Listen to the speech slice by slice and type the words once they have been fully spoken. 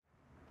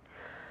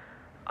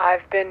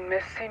I've been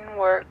missing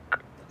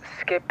work,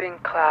 skipping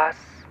class,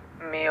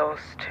 meals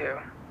too.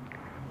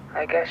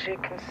 I guess you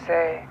can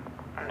say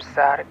I'm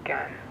sad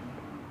again.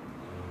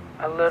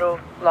 A little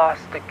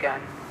lost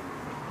again.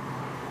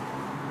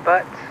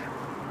 But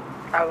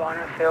I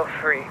want to feel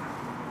free.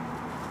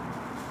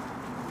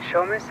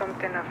 Show me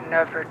something I've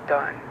never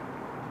done.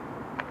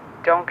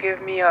 Don't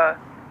give me a,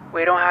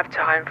 we don't have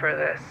time for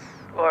this,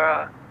 or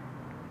a,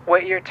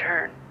 wait your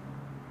turn.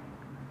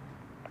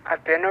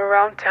 I've been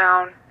around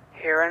town,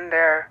 here and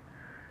there,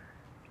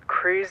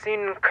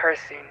 cruising and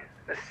cursing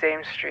the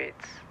same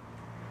streets,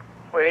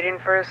 waiting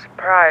for a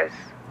surprise,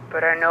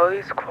 but I know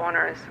these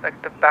corners like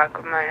the back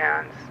of my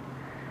hands.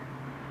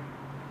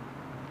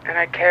 And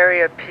I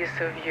carry a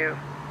piece of you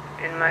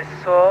in my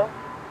soul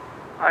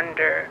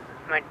under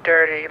my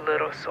dirty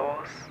little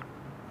soles.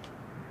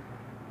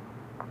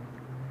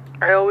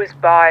 I always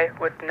buy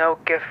with no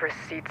gift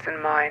receipts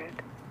in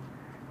mind,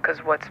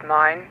 'cause what's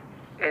mine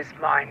is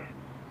mine.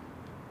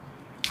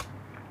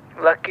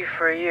 Lucky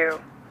for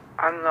you,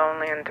 I'm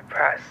lonely and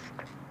depressed,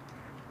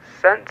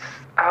 since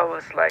I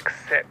was like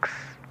 6.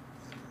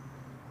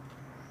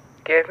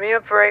 Give me a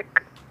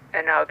break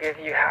and I'll give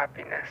you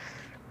happiness.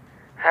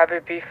 Have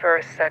it be for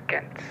a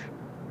second,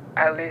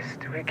 at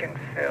least we can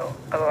feel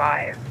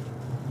alive.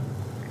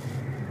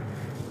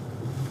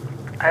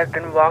 I've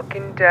been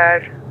walking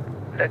dead,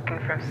 looking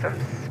for some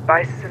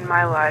spice in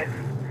my life,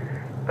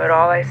 but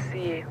all I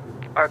see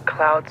are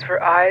clouds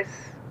for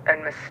eyes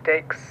and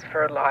mistakes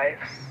for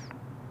lives.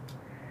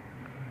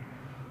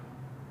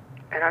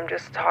 And I'm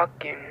just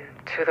talking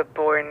to the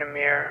boy in the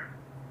mirror.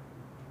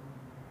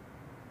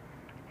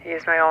 He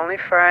is my only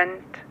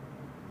friend.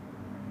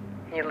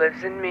 He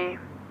lives in me.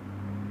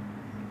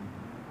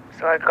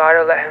 So I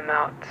gotta let him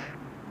out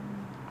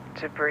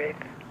to breathe.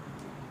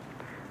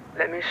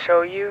 Let me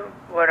show you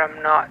what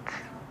I'm not.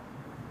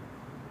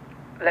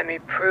 Let me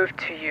prove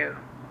to you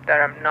that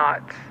I'm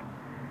not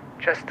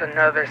just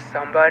another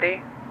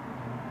somebody.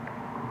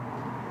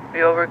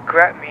 You'll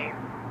regret me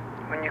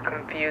when you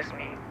confuse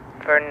me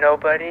for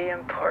nobody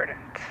important.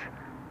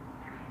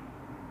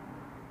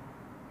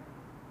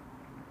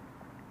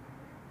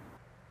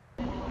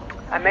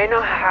 I may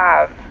not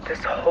have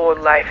this whole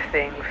life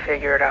thing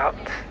figured out,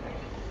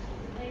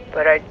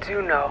 but I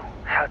do know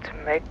how to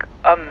make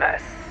a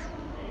mess.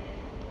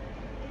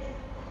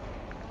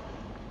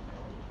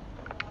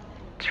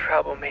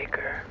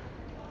 Troublemaker.